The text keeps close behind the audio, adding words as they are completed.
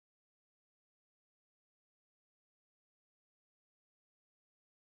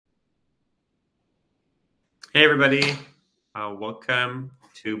Hey everybody, welcome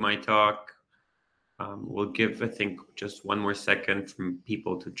to my talk. We'll give, I think, just one more second for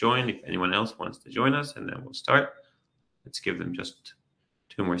people to join if anyone else wants to join us, and then we'll start. Let's give them just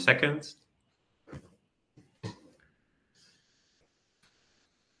 2 more seconds.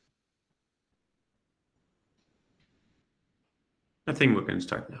 I think we can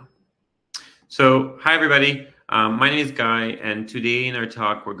start now. So, hi everybody, my name is Guy, and today in our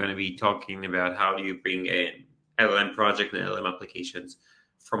talk we're going to be talking about how do you bring an LLM project and LLM applications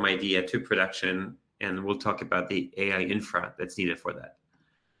from idea to production, and we'll talk about the AI infra that's needed for that.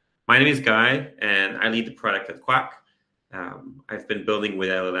 My name is Guy, and I lead the product at Qwak. I've been building with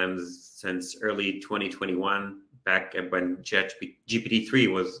LLMs since early 2021, back when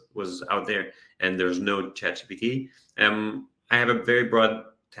GPT-3 was out there, and there's no ChatGPT. I have a very broad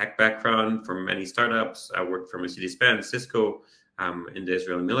tech background from many startups. I worked for Mercedes-Benz, Cisco, in the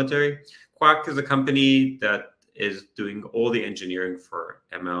Israeli military. Qwak is a company that is doing all the engineering for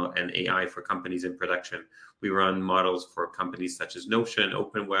ML and AI for companies in production. We run models for companies such as Notion,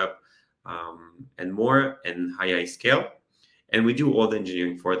 OpenWeb, and more, and high scale. And we do all the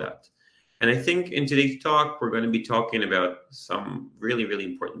engineering for that. And I think in today's talk, we're going to be talking about some really, really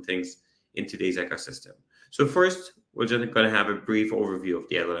important things in today's ecosystem. So first, we're just going to have a brief overview of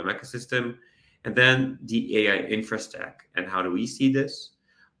the LLM ecosystem, and then the AI infra stack and how do we see this.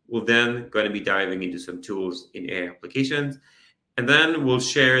 We're then going to be diving into some tools in AI applications, and then we'll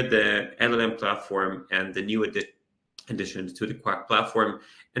share the LLM platform and the new additions to the Qwak platform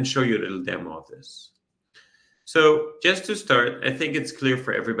and show you a little demo of this. So just to start, I think it's clear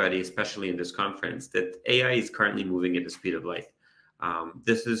for everybody, especially in this conference, that AI is currently moving at the speed of light.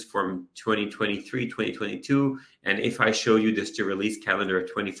 This is from 2023, 2022. And if I show you this to release calendar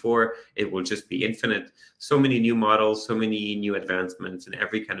of 24, it will just be infinite. So many new models, so many new advancements, and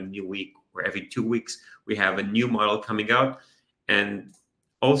every kind of new week or every 2 weeks, we have a new model coming out. And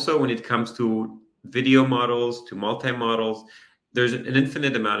also when it comes to video models, to multi-models, there's an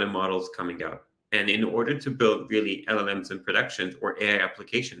infinite amount of models coming out. And in order to build really LLMs in productions or AI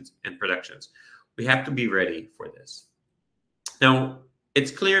applications in productions, we have to be ready for this. Now, it's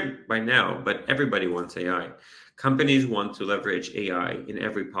clear by now, but everybody wants AI. Companies want to leverage AI in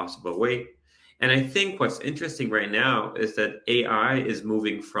every possible way. And I think what's interesting right now is that AI is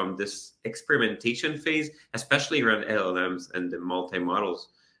moving from this experimentation phase, especially around LLMs and the multi-models,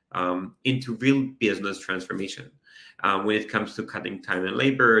 into real business transformation. When it comes to cutting time and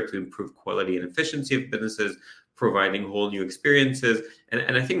labor, to improve quality and efficiency of businesses, providing whole new experiences,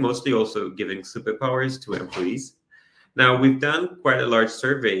 and I think mostly also giving superpowers to employees. Now, we've done quite a large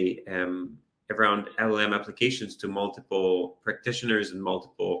survey around LLM applications to multiple practitioners and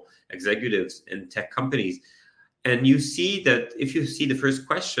multiple executives in tech companies. And you see that if you see the first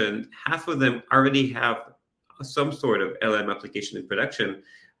question, half of them already have some sort of LLM application in production.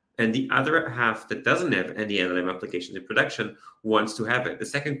 And the other half that doesn't have any LLM application in production wants to have it. The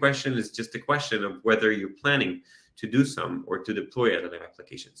second question is just a question of whether you're planning to do some or to deploy LLM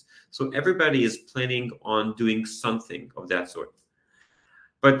applications. So everybody is planning on doing something of that sort.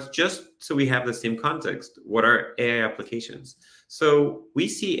 But just so we have the same context, what are AI applications? So we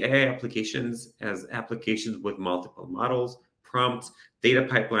see AI applications as applications with multiple models, prompts, data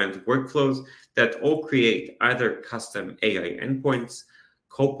pipelines, workflows that all create either custom AI endpoints,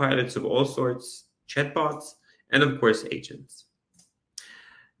 co-pilots of all sorts, chatbots, and of course, agents.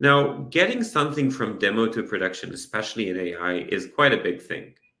 Now, getting something from demo to production, especially in AI, is quite a big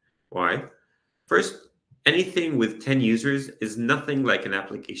thing. Why? First, anything with 10 users is nothing like an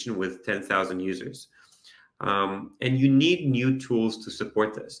application with 10,000 users. And you need new tools to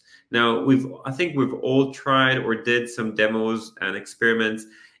support this. Now, I think we've all tried or did some demos and experiments.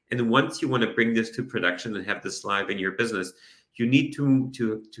 And once you want to bring this to production and have this live in your business, you need to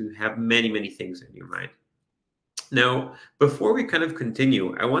have many, many things in your mind. Now, before we kind of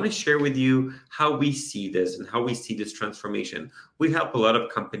continue, I want to share with you how we see this and how we see this transformation. We help a lot of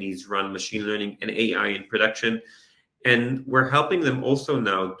companies run machine learning and AI in production, and we're helping them also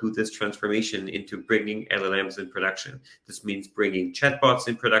now do this transformation into bringing LLMs in production. This means bringing chatbots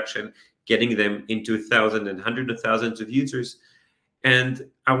in production, getting them into thousands and hundreds of thousands of users.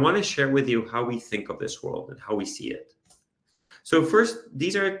 And I want to share with you how we think of this world and how we see it. So first,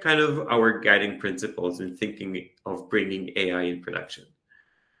 these are kind of our guiding principles in thinking of bringing AI in production.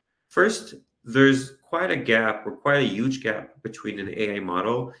 First, there's quite a gap or quite a huge gap between an AI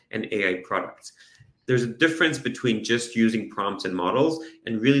model and AI products. There's a difference between just using prompts and models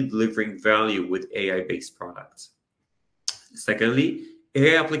and really delivering value with AI-based products. Secondly,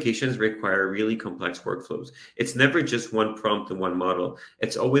 AI applications require really complex workflows. It's never just one prompt and one model.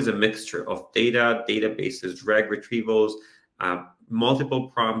 It's always a mixture of data, databases, reg retrievals, multiple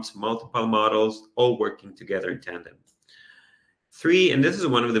prompts, multiple models, all working together in tandem. Three, and this is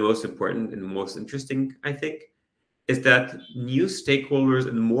one of the most important and most interesting, I think, is that new stakeholders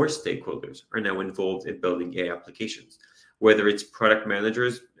and more stakeholders are now involved in building AI applications, whether it's product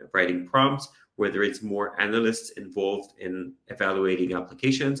managers writing prompts, whether it's more analysts involved in evaluating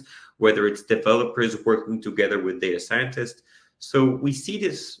applications, whether it's developers working together with data scientists. So we see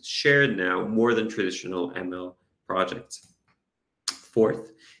this shared now more than traditional ML projects.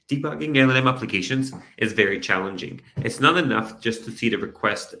 Fourth, debugging LLM applications is very challenging. It's not enough just to see the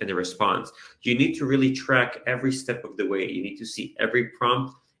request and the response. You need to really track every step of the way. You need to see every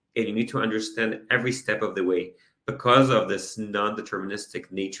prompt, and you need to understand every step of the way. Because of this non-deterministic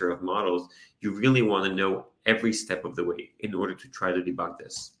nature of models, you really want to know every step of the way in order to try to debug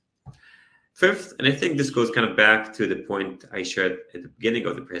this. Fifth, and I think this goes kind of back to the point I shared at the beginning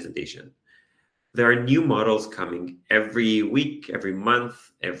of the presentation, there are new models coming every week, every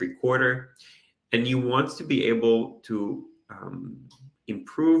month, every quarter, and you want to be able to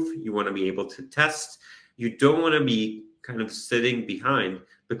improve. You want to be able to test. You don't want to be kind of sitting behind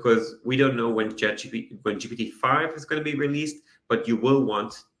because we don't know when GPT-5 is going to be released, but you will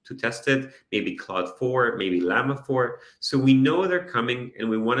want to test it, maybe Claude 4, maybe Llama 4. So we know they're coming and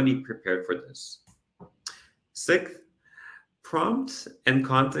we want to be prepared for this. Sixth, prompts and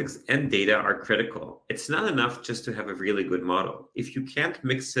context and data are critical. It's not enough just to have a really good model. If you can't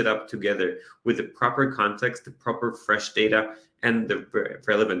mix it up together with the proper context, the proper fresh data, and the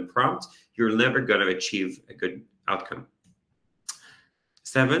relevant prompt, you're never going to achieve a good outcome.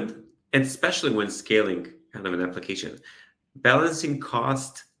 Seventh, and especially when scaling kind of an application, balancing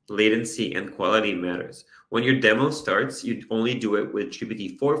cost, latency, and quality matters. When your demo starts, you only do it with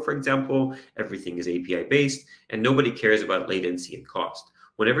GPT-4, for example. Everything is API-based, and nobody cares about latency and cost.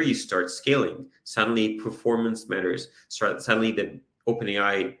 Whenever you start scaling, suddenly performance matters. Suddenly the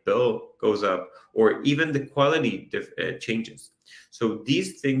OpenAI bill goes up, or even the quality changes. So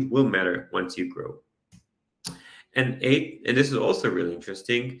these things will matter once you grow. And eight, and this is also really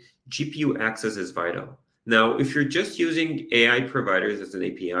interesting, GPU access is vital. Now, if you're just using AI providers as an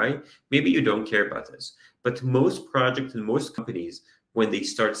API, maybe you don't care about this. But most projects and most companies, when they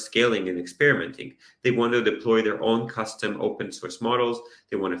start scaling and experimenting, they want to deploy their own custom open source models.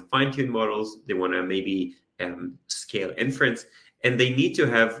 They want to fine-tune models. They want to maybe scale inference. And they need to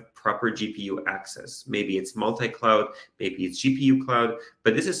have proper GPU access. Maybe it's multi-cloud, maybe it's GPU cloud,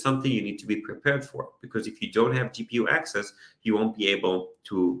 but this is something you need to be prepared for, because if you don't have GPU access, you won't be able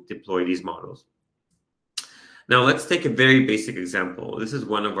to deploy these models. Now, let's take a very basic example. This is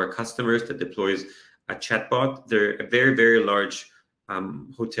one of our customers that deploys a chatbot. They're a very, very large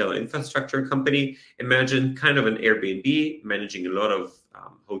hotel infrastructure company. Imagine kind of an Airbnb managing a lot of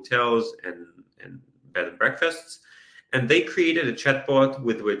hotels and bed and breakfasts. And they created a chatbot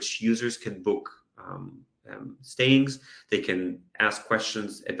with which users can book stayings. They can ask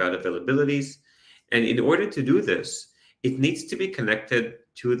questions about availabilities. And in order to do this, it needs to be connected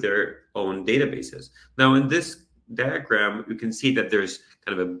to their own databases. Now, in this diagram, you can see that there's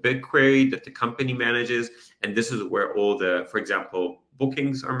kind of a big query that the company manages, and this is where all the, for example,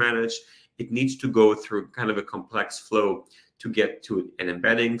 bookings are managed. It needs to go through kind of a complex flow to get to an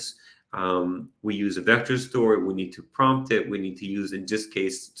embeddings. We use a vector store. We need to prompt it. We need to use, in this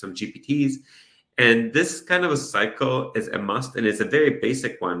case, some GPTs. And this kind of a cycle is a must, and it's a very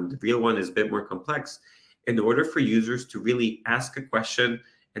basic one. The real one is a bit more complex, in order for users to really ask a question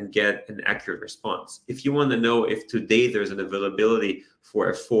and get an accurate response. If you want to know if today there's an availability for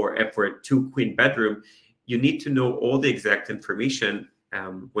a 2-queen bedroom, you need to know all the exact information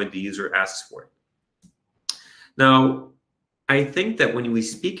when the user asks for it. Now, I think that when we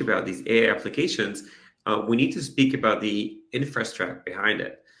speak about these AI applications, we need to speak about the infrastructure behind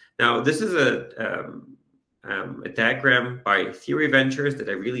it. Now, this is a diagram by Theory Ventures that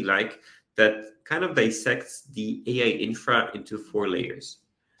I really like, that kind of dissects the AI infra into 4 layers.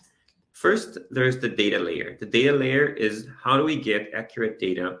 First, there's the data layer. The data layer is how do we get accurate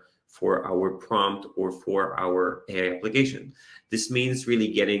data for our prompt or for our AI application. This means really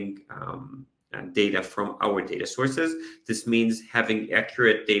getting data from our data sources. This means having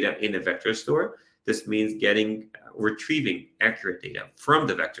accurate data in a vector store. This means retrieving accurate data from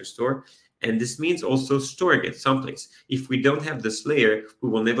the vector store. And this means also storing it someplace. If we don't have this layer, we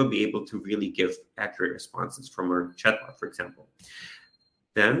will never be able to really give accurate responses from our chatbot, for example.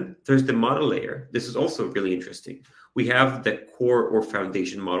 Then there's the model layer. This is also really interesting. We have the core or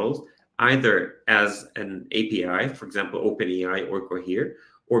foundation models. either as an API, for example, OpenAI or Cohere,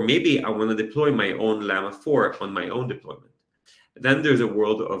 or maybe I want to deploy my own Llama 4 on my own deployment. Then there's a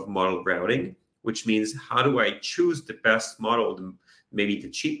world of model routing, which means how do I choose the best model, maybe the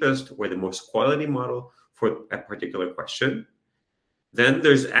cheapest or the most quality model for a particular question. Then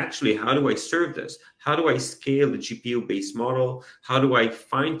there's actually, how do I serve this? How do I scale the GPU-based model? How do I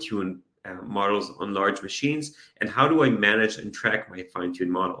fine-tune models on large machines? And how do I manage and track my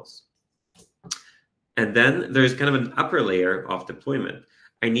fine-tuned models? And then there's kind of an upper layer of deployment.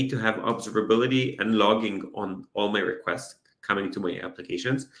 I need to have observability and logging on all my requests coming to my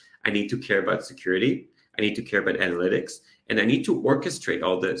applications. I need to care about security. I need to care about analytics. And I need to orchestrate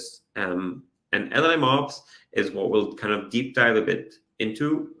all this. And MLOps is what we'll kind of deep dive a bit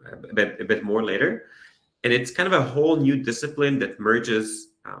into a bit more later. And it's kind of a whole new discipline that merges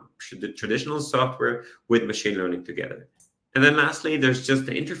the traditional software with machine learning together. And then lastly, there's just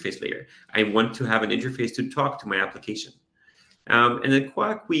the interface layer. I want to have an interface to talk to my application. And at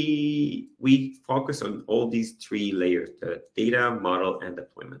Qwak, we focus on all these three layers: the data, model, and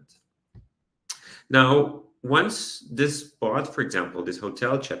deployment. Now, once this bot, for example, this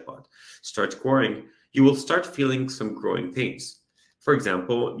hotel chatbot, starts growing, you will start feeling some growing pains. For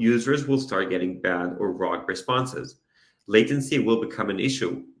example, users will start getting bad or wrong responses. Latency will become an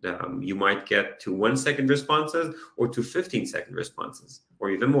issue. You might get to 1 second responses or to 15-second responses, or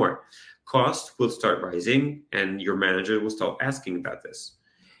even more. Cost will start rising, and your manager will start asking about this.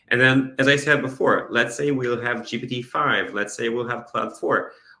 And then, as I said before, let's say we'll have GPT-5, let's say we'll have Cloud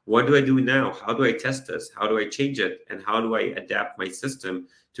 4. What do I do now? How do I test this? How do I change it? And how do I adapt my system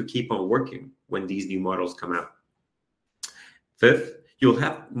to keep on working when these new models come out? Fifth, you'll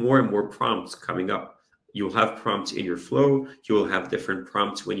have more and more prompts coming up. You'll have prompts in your flow. You will have different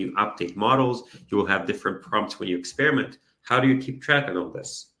prompts when you update models. You will have different prompts when you experiment. How do you keep track on all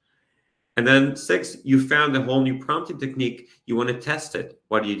this? And then six, you found a whole new prompting technique. You want to test it.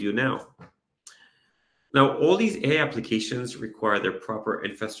 What do you do now? Now, all these AI applications require their proper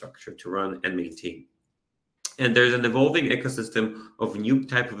infrastructure to run and maintain. And there's an evolving ecosystem of new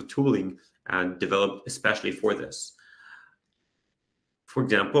type of tooling developed especially for this. For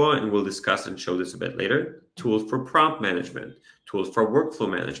example, and we'll discuss and show this a bit later, tools for prompt management, tools for workflow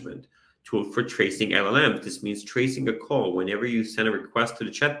management, tools for tracing LLMs. This means tracing a call. Whenever you send a request to the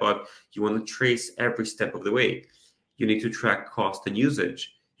chatbot, you want to trace every step of the way. You need to track cost and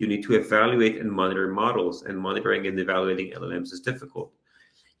usage. You need to evaluate and monitor models, and monitoring and evaluating LLMs is difficult.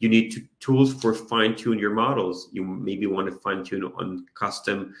 You need tools for fine-tune your models. You maybe want to fine-tune on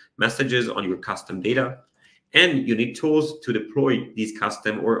custom messages on your custom data. And you need tools to deploy these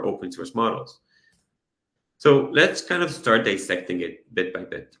custom or open source models. So let's kind of start dissecting it bit by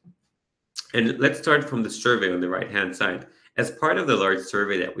bit. And let's start from the survey on the right-hand side. As part of the large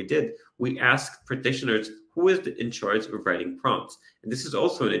survey that we did, we asked practitioners who is in charge of writing prompts. And this is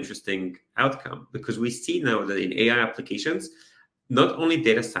also an interesting outcome because we see now that in AI applications, not only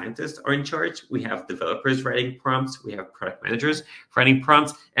data scientists are in charge, we have developers writing prompts, we have product managers writing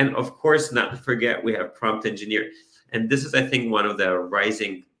prompts, and of course, not to forget, we have prompt engineers. And this is, I think, one of the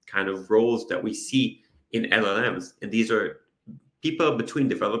rising kind of roles that we see in LLMs. And these are people between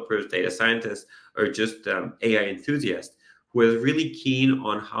developers, data scientists, or just AI enthusiasts who are really keen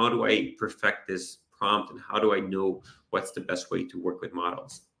on how do I perfect this prompt and how do I know what's the best way to work with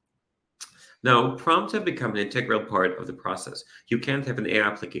models. Now, prompts have become an integral part of the process. You can't have an AI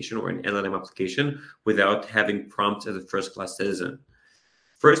application or an LLM application without having prompts as a first-class citizen.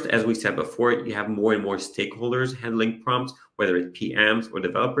 First, as we said before, you have more and more stakeholders handling prompts, whether it's PMs or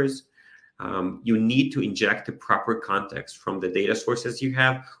developers. You need to inject the proper context from the data sources you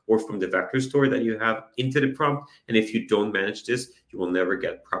have or from the vector store that you have into the prompt. And if you don't manage this, you will never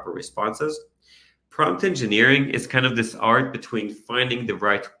get proper responses. Prompt engineering is kind of this art between finding the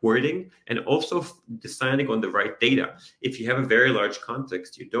right wording and also deciding on the right data. If you have a very large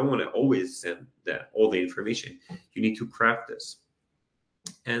context, you don't want to always send all the information. You need to craft this.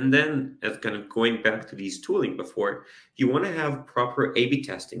 And then, as kind of going back to these tooling before, you want to have proper A/B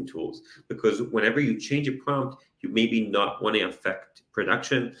testing tools because whenever you change a prompt, you maybe not want to affect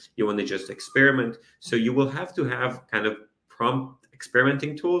production. You want to just experiment. So you will have to have kind of prompt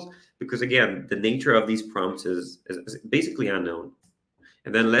experimenting tools because, again, the nature of these prompts is basically unknown.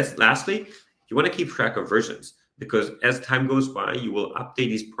 And then lastly, you want to keep track of versions because as time goes by, you will update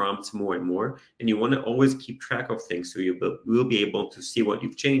these prompts more and more, and you want to always keep track of things so you will be able to see what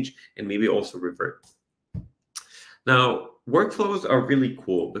you've changed and maybe also revert. Now, workflows are really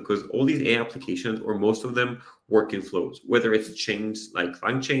cool because all these AI applications, or most of them, work in flows, whether it's chains like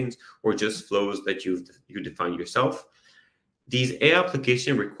long chains or just flows that you define yourself. These AI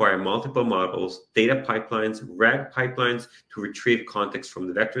applications require multiple models, data pipelines, RAG pipelines to retrieve context from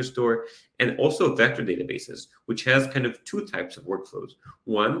the vector store, and also vector databases, which has kind of two types of workflows.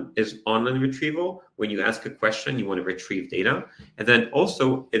 One is online retrieval. When you ask a question, you want to retrieve data. And then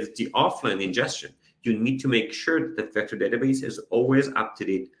also it's the offline ingestion. You need to make sure that the vector database is always up to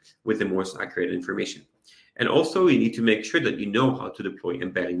date with the most accurate information. And also, you need to make sure that you know how to deploy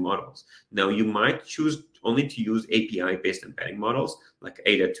embedding models. Now, you might choose only to use API-based embedding models like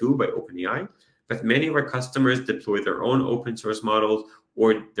Ada 2 by OpenAI, but many of our customers deploy their own open source models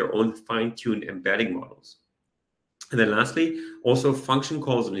or their own fine-tuned embedding models. And then lastly, also function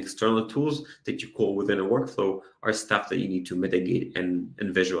calls and external tools that you call within a workflow are stuff that you need to mitigate and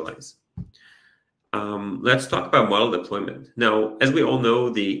visualize. Let's talk about model deployment. Now, as we all know,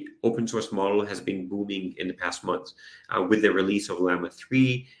 the open source model has been booming in the past months with the release of Llama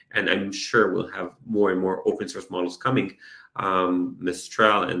 3, and I'm sure we'll have more and more open source models coming,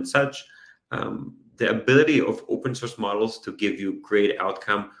 Mistral and such. The ability of open source models to give you great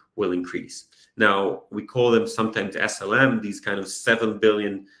outcome will increase. Now, we call them sometimes SLM, these kind of 7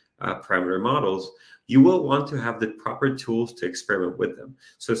 billion parameter models. You will want to have the proper tools to experiment with them.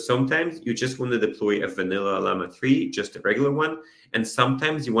 So sometimes you just want to deploy a vanilla Llama 3, just a regular one, and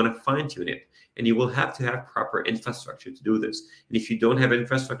sometimes you want to fine-tune it. And you will have to have proper infrastructure to do this. And if you don't have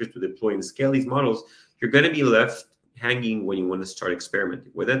infrastructure to deploy and scale these models, you're going to be left hanging when you want to start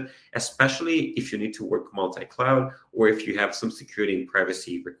experimenting with it, especially if you need to work multi-cloud or if you have some security and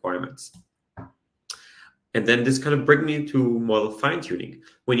privacy requirements. And then this kind of brings me to model fine-tuning.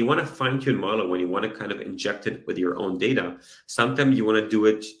 When you want to fine-tune model, when you want to kind of inject it with your own data, sometimes you want to do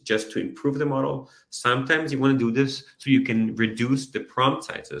it just to improve the model. Sometimes you want to do this so you can reduce the prompt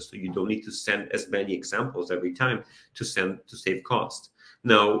sizes, so you don't need to send as many examples every time to save cost.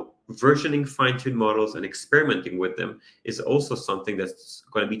 Now, versioning fine-tuned models and experimenting with them is also something that's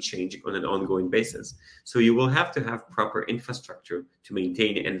going to be changing on an ongoing basis. So you will have to have proper infrastructure to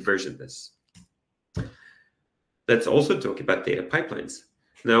maintain and version this. Let's also talk about data pipelines.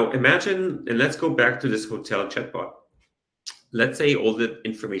 Now imagine, and let's go back to this hotel chatbot. Let's say all the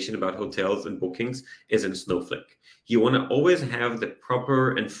information about hotels and bookings is in Snowflake. You want to always have the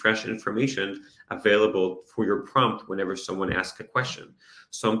proper and fresh information available for your prompt whenever someone asks a question.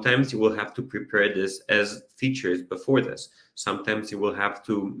 Sometimes you will have to prepare this as features before this. Sometimes you will have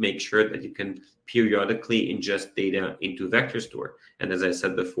to make sure that you can periodically ingest data into vector store. And as I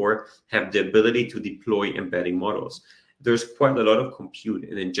said before, have the ability to deploy embedding models. There's quite a lot of compute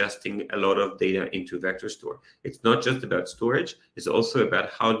in ingesting a lot of data into vector store. It's not just about storage, it's also about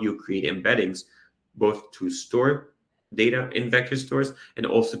how do you create embeddings, both to store data in vector stores and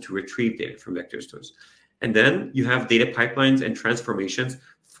also to retrieve data from vector stores. And then you have data pipelines and transformations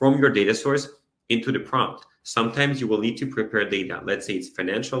from your data source into the prompt. Sometimes you will need to prepare data. Let's say it's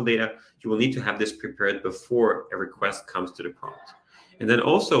financial data. You will need to have this prepared before a request comes to the prompt. And then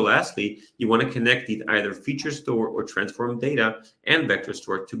also, lastly, you want to connect the either feature store or transform data and vector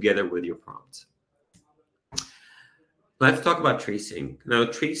store together with your prompts. Let's talk about tracing. Now,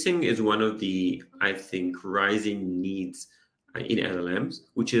 tracing is one of the, I think, rising needs in LLMs,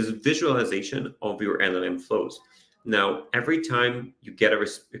 which is visualization of your LLM flows. Now, every time you get a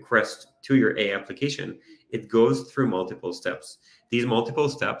request to your AI application, it goes through multiple steps. These multiple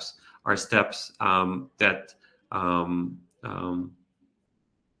steps are steps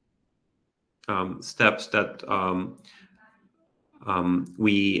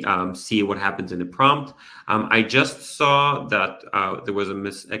we see what happens in the prompt. I just saw that there was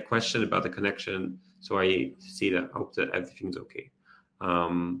a question about the connection, so I see that. I hope that everything's okay.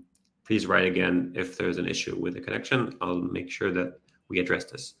 Please write again if there's an issue with the connection. I'll make sure that we address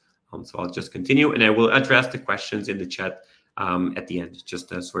this. So I'll just continue, and I will address the questions in the chat at the end. Just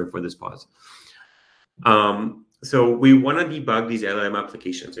sorry for this pause. So we want to debug these LLM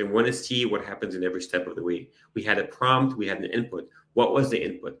applications and want to see what happens in every step of the way. We had a prompt, we had an input. What was the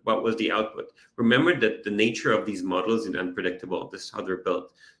input? What was the output? Remember that the nature of these models is unpredictable. This is how they're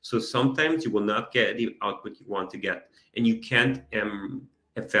built. So sometimes you will not get the output you want to get, and you can't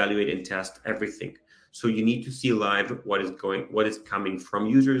evaluate and test everything. So you need to see live what is coming from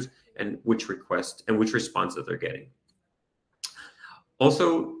users and which requests and which responses they're getting.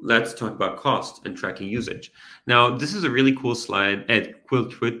 Also, let's talk about cost and tracking usage. Now, this is a really cool slide at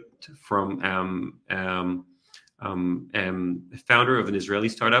Qwak from founder of an Israeli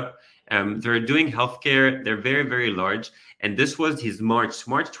startup. They're doing healthcare. They're very, very large. And this was his March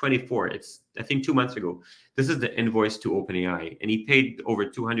 24. It's, I think, 2 months ago. This is the invoice to OpenAI. And he paid over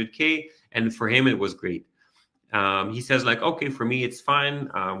 200K. And for him, it was great. He says, like, okay, for me, it's fine.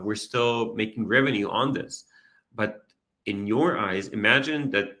 We're still making revenue on this. But in your eyes,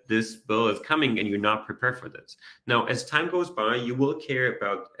 imagine that this bill is coming and you're not prepared for this. Now, as time goes by, you will care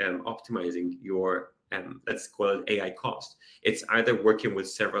about optimizing your, let's call it AI cost. It's either working with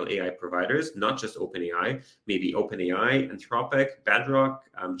several AI providers, not just OpenAI, maybe OpenAI, Anthropic, Bedrock,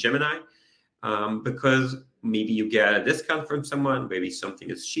 Gemini, because maybe you get a discount from someone, maybe something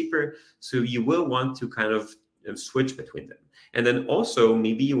is cheaper. So you will want to kind of switch between them. And then also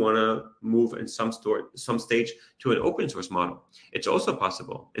maybe you want to move in some stage to an open source model. It's also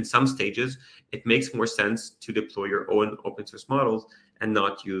possible. In some stages, it makes more sense to deploy your own open source models and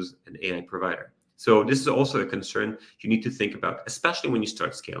not use an AI provider. So this is also a concern you need to think about, especially when you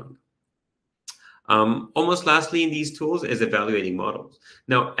start scaling. Almost lastly in these tools is evaluating models.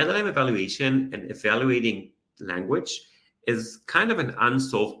 Now, LLM evaluation and evaluating language is kind of an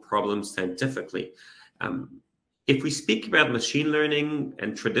unsolved problem scientifically. If we speak about machine learning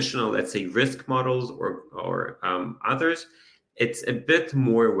and traditional, let's say, risk models or others, it's a bit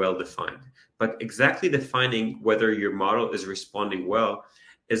more well-defined. But exactly defining whether your model is responding well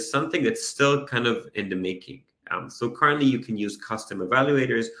is something that's still kind of in the making. So currently you can use custom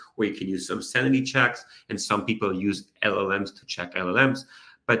evaluators, or you can use some sanity checks, and some people use LLMs to check LLMs.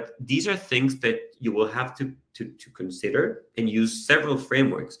 But these are things that you will have to consider and use several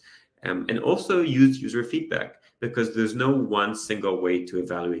frameworks, and also use user feedback, because there's no one single way to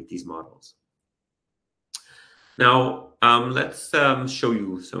evaluate these models. Now, let's show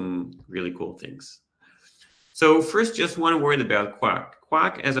you some really cool things. So first, just one word about Qwak.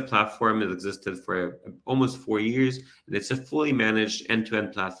 Qwak as a platform has existed for almost 4 years, and it's a fully managed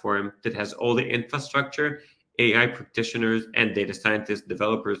end-to-end platform that has all the infrastructure AI practitioners and data scientists,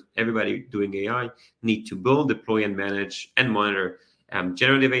 developers, everybody doing AI need to build, deploy, and manage and monitor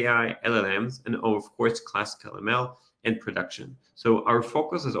generative AI, LLMs, and of course, classical ML and production. So our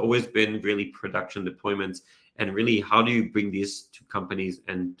focus has always been really production deployments and really how do you bring these to companies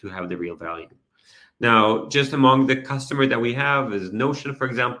and to have the real value. Now, just among the customer that we have is Notion, for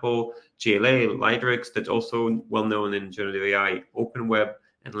example, GLA, Lightrix, that's also well known in generative AI, Open Web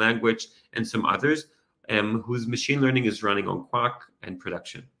and language, and some others whose machine learning is running on Qwak and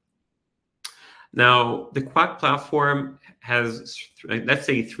production. Now, the Qwak platform has, let's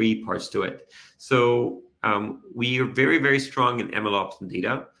say, 3 parts to it. So we are very, very strong in MLOps and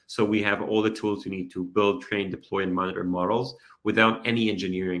data. So we have all the tools you need to build, train, deploy, and monitor models without any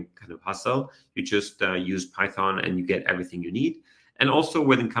engineering kind of hustle. You just use Python and you get everything you need. And also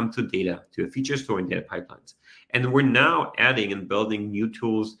when it comes to data, to a feature store and data pipelines. And we're now adding and building new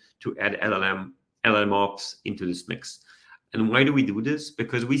tools to add LLMOps into this mix. And why do we do this?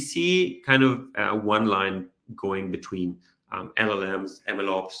 Because we see kind of one line going between LLMs,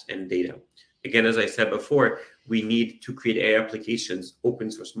 MLOps, and data. Again, as I said before, we need to create AI applications, open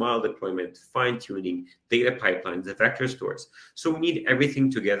source model deployment, fine-tuning, data pipelines, the vector stores. So we need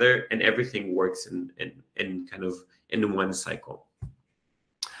everything together, and everything works in kind of in one cycle.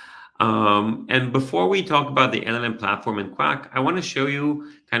 And before we talk about the LLM platform in Qwak, I want to show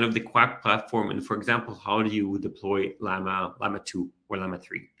you kind of the Qwak platform. And for example, how do you deploy Llama 2 or Llama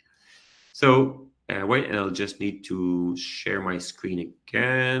 3? So wait, and I'll just need to share my screen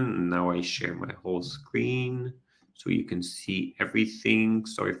again. Now I share my whole screen so you can see everything.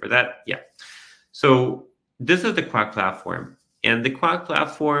 Sorry for that. Yeah. So this is the Qwak platform. And the Qwak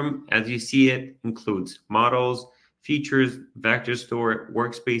platform, as you see it, includes models, features, vector store,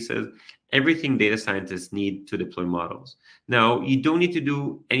 workspaces, everything data scientists need to deploy models. Now, you don't need to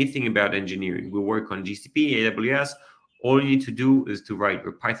do anything about engineering. We work on GCP, AWS. All you need to do is to write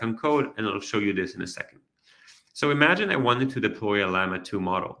your Python code, and I'll show you this in a second. So imagine I wanted to deploy a Llama 2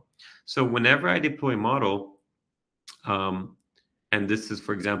 model. So whenever I deploy a model, and this is,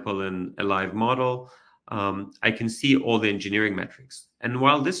 for example, in a live model, I can see all the engineering metrics. And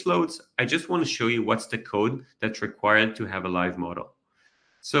while this loads, I just want to show you what's the code that's required to have a live model.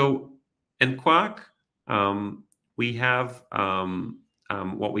 So in Qwak, we have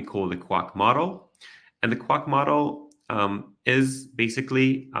what we call the Qwak model. And the Qwak model is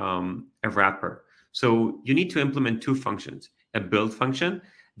basically a wrapper. So you need to implement 2 functions, a build function.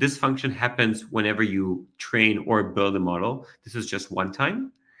 This function happens whenever you train or build a model. This is just one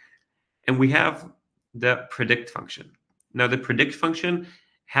time. And we have the predict function. Now, the predict function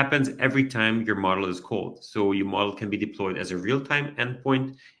happens every time your model is called. So your model can be deployed as a real-time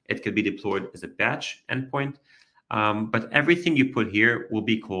endpoint. It could be deployed as a batch endpoint. But everything you put here will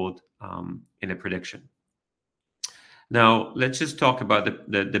be called in a prediction. Now, let's just talk about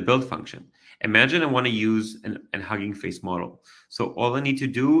the build function. Imagine I want to use a Hugging Face model. So all I need to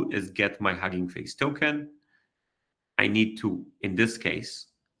do is get my Hugging Face token. I need to, in this case,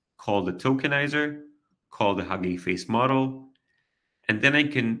 call the tokenizer, call the Hugging Face model, and then I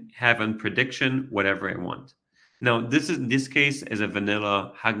can have on prediction whatever I want. Now, in this case is a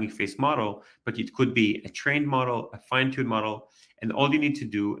vanilla Hugging Face model, but it could be a trained model, a fine-tuned model, and all you need to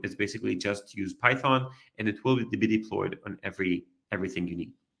do is basically just use Python, and it will be deployed on everything you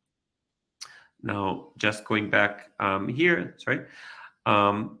need. Now, just going back here, sorry,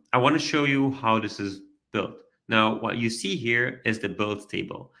 I want to show you how this is built. Now, what you see here is the builds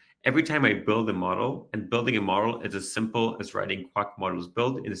table. Every time I build a model, and building a model is as simple as writing Qwak models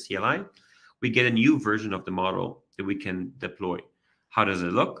build in the CLI, we get a new version of the model that we can deploy. How does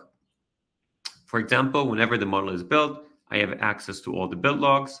it look? For example, whenever the model is built, I have access to all the build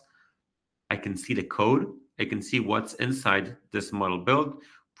logs. I can see the code. I can see what's inside this model build.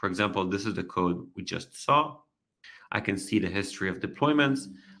 For example, this is the code we just saw. I can see the history of deployments.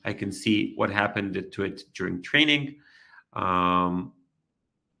 I can see what happened to it during training.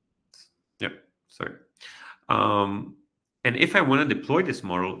 Sorry. And if I want to deploy this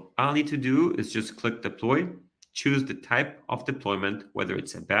model, all I need to do is just click deploy, choose the type of deployment, whether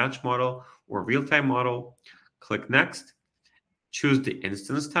it's a batch model or real-time model, click next, choose the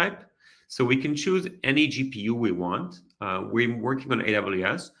instance type. So we can choose any GPU we want. We're working on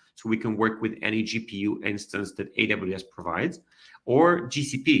AWS, so we can work with any GPU instance that AWS provides, or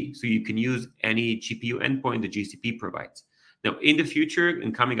GCP. So you can use any GPU endpoint that GCP provides. Now, in the future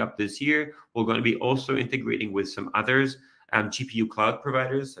and coming up this year, we're going to be also integrating with some others, GPU cloud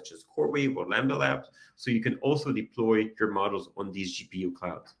providers such as CoreWeave or Lambda Labs. So you can also deploy your models on these GPU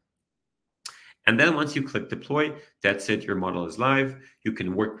clouds. And then once you click deploy, that's it. Your model is live. You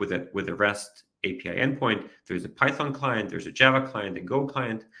can work with it with a REST API endpoint. There's a Python client, there's a Java client, a Go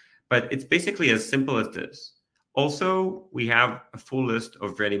client, but it's basically as simple as this. Also, we have a full list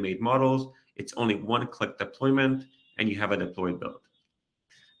of ready-made models. It's only one-click deployment, and you have a deployed build.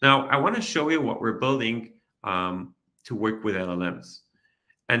 Now, I want to show you what we're building to work with LLMs.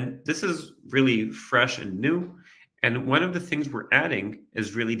 And this is really fresh and new. And one of the things we're adding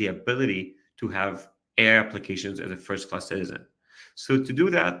is really the ability to have AI applications as a first-class citizen. So to do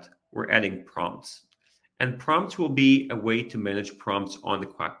that, we're adding prompts. And prompts will be a way to manage prompts on the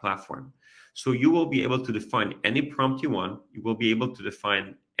Qwak platform. So you will be able to define any prompt you want. You will be able to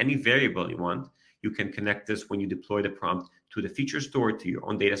define any variable you want. You can connect this when you deploy the prompt to the feature store, to your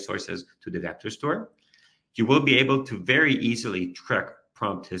own data sources, to the vector store. You will be able to very easily track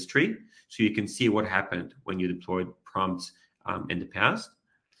prompt history, so you can see what happened when you deployed prompts in the past.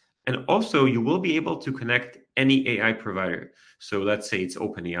 And also, you will be able to connect any AI provider. So let's say it's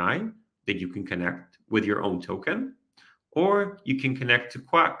OpenAI that you can connect with your own token, or you can connect to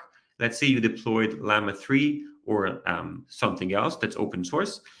Qwak. Let's say you deployed Llama 3 or something else that's open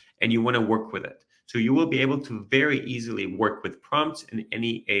source, and you want to work with it. So you will be able to very easily work with prompts in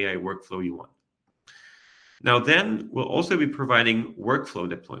any AI workflow you want. Now then, we'll also be providing workflow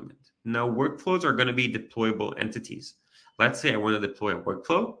deployment. Now, workflows are going to be deployable entities. Let's say I want to deploy a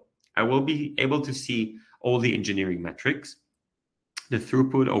workflow. I will be able to see all the engineering metrics, the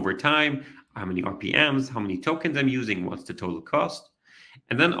throughput over time, how many RPMs, how many tokens I'm using, what's the total cost.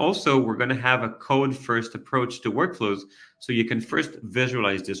 And then also, we're going to have a code-first approach to workflows, so you can first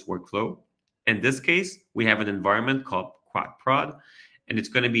visualize this workflow. In this case, we have an environment called Qwak prod, and it's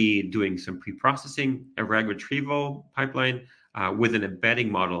going to be doing some pre-processing, a RAG retrieval pipeline with an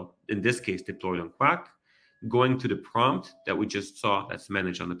embedding model, in this case deployed on Qwak, going to the prompt that we just saw that's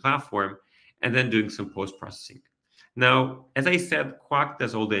managed on the platform, and then doing some post-processing. Now, as I said, Qwak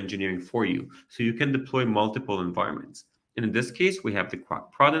does all the engineering for you, so you can deploy multiple environments. And in this case, we have the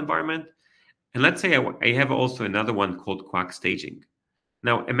Qwak prod environment. And let's say I have also another one called Qwak staging.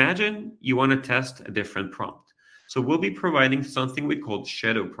 Now, imagine you want to test a different prompt. So we'll be providing something we call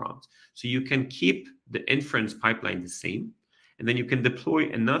shadow prompts. So you can keep the inference pipeline the same, and then you can deploy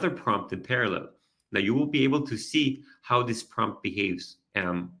another prompt in parallel. Now, you will be able to see how this prompt behaves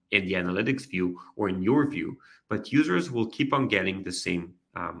in the analytics view or in your view, but users will keep on getting the same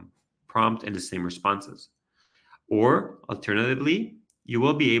prompt and the same responses. Or alternatively, you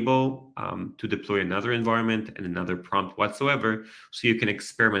will be able to deploy another environment and another prompt whatsoever, so you can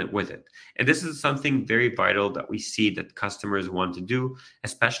experiment with it. And this is something very vital that we see that customers want to do,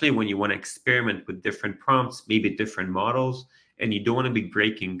 especially when you want to experiment with different prompts, maybe different models, and you don't want to be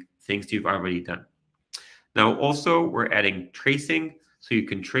breaking things you've already done. Now, also, we're adding tracing, so you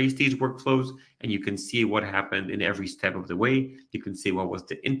can trace these workflows and you can see what happened in every step of the way. You can see what was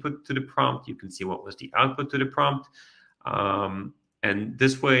the input to the prompt. You can see what was the output to the prompt. And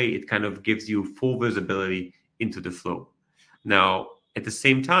this way, it kind of gives you full visibility into the flow. Now, at the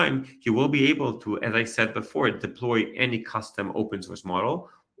same time, you will be able to, as I said before, deploy any custom open source model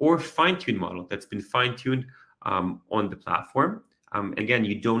or fine-tuned model that's been fine-tuned on the platform. Again,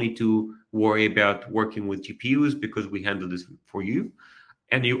 you don't need to worry about working with GPUs because we handle this for you.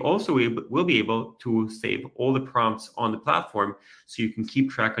 And you also will be able to save all the prompts on the platform so you can keep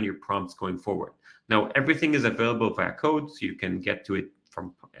track on your prompts going forward. Now, everything is available via code, so you can get to it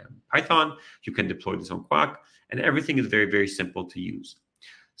from Python. You can deploy this on Qwak, and everything is very, very simple to use.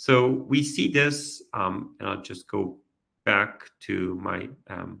 So we see this, and I'll just go back to my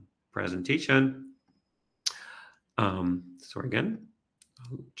presentation. Sorry again,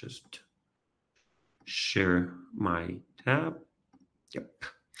 I'll just share my tab. Yep.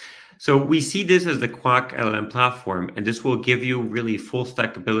 So we see this as the Qwak LLM platform, and this will give you really full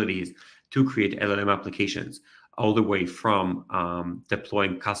stack abilities to create LLM applications, all the way from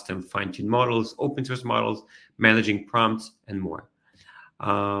deploying custom fine-tuned models, open source models, managing prompts, and more.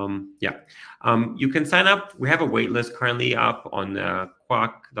 You can sign up. We have a waitlist currently up on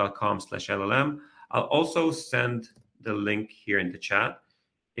qwak.com/LLM. I'll also send the link here in the chat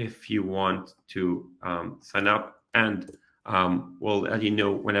if you want to sign up, and we'll let you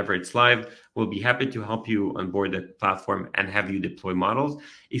know whenever it's live. We'll be happy to help you onboard the platform and have you deploy models.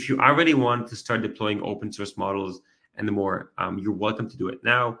 If you already want to start deploying open source models and more, you're welcome to do it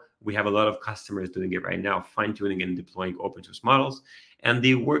now. We have a lot of customers doing it right now, fine-tuning and deploying open source models. And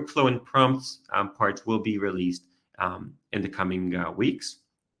the workflow and prompts parts will be released in the coming weeks.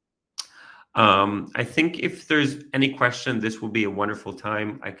 I think if there's any question, this will be a wonderful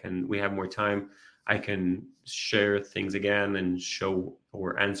time. We have more time. I can share things again and show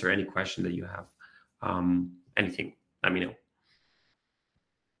or answer any question that you have. Anything, let me know.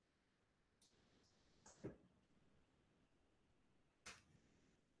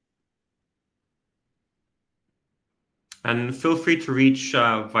 And feel free to reach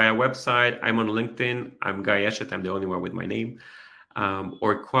via website. I'm on LinkedIn. I'm Guy Eshet. I'm the only one with my name.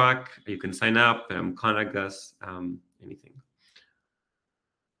 Or Qwak. You can sign up, contact us, anything.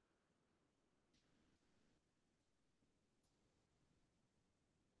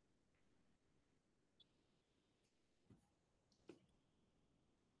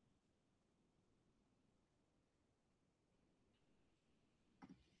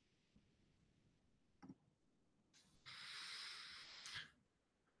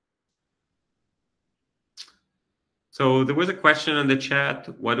 So there was a question on the chat.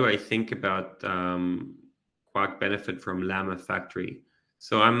 What do I think about Qwak benefit from Llama Factory?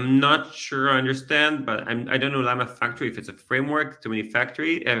 So I'm not sure I understand, but I don't know Llama Factory if it's a framework, too many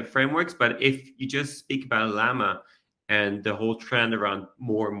frameworks. But if you just speak about Llama and the whole trend around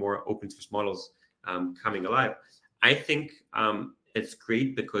more and more open source models coming alive, I think it's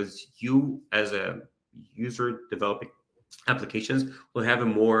great because you, as a user developing applications, will have a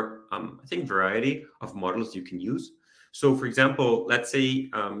more, I think, variety of models you can use. So for example, let's say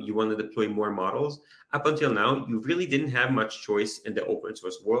you want to deploy more models. Up until now, you really didn't have much choice in the open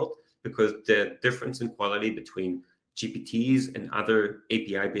source world because the difference in quality between GPTs and other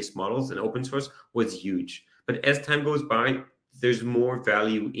API-based models in open source was huge. But as time goes by, there's more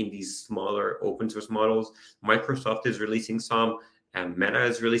value in these smaller open source models. Microsoft is releasing some, and Meta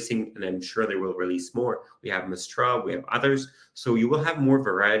is releasing, and I'm sure they will release more. We have Mistral, we have others. So you will have more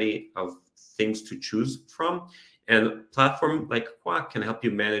variety of things to choose from. And a platform like Qwak can help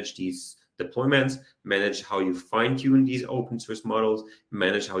you manage these deployments, manage how you fine-tune these open source models,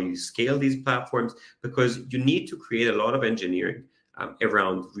 manage how you scale these platforms, because you need to create a lot of engineering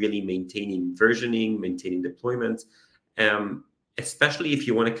around really maintaining versioning, maintaining deployments, especially if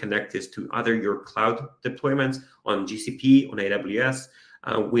you want to connect this to your cloud deployments on GCP, on AWS.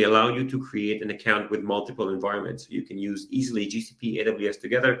 We allow you to create an account with multiple environments. You can use easily GCP, AWS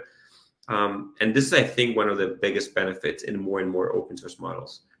together. And this is, I think, one of the biggest benefits in more and more open source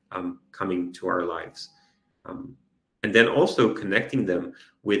models coming to our lives. And then also connecting them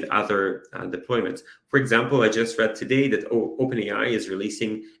with other deployments. For example, I just read today that OpenAI is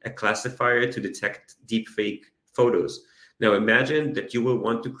releasing a classifier to detect deepfake photos. Now imagine that you will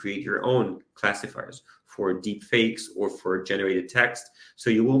want to create your own classifiers for deepfakes or for generated text. So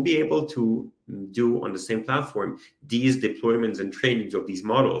you will be able to do on the same platform these deployments and trainings of these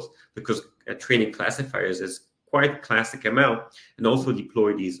models, because training classifiers is quite classic ML, and also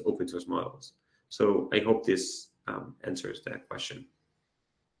deploy these open source models. So I hope this answers that question.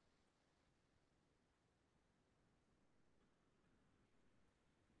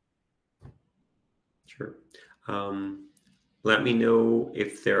 Sure. Let me know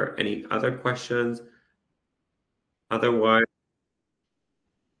if there are any other questions. Otherwise,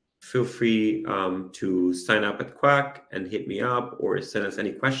 feel free to sign up at Qwak and hit me up or send us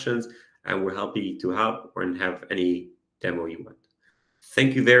any questions, and we're happy to help or have any demo you want.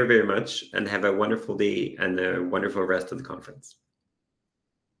 Thank you very, very much, and have a wonderful day and a wonderful rest of the conference.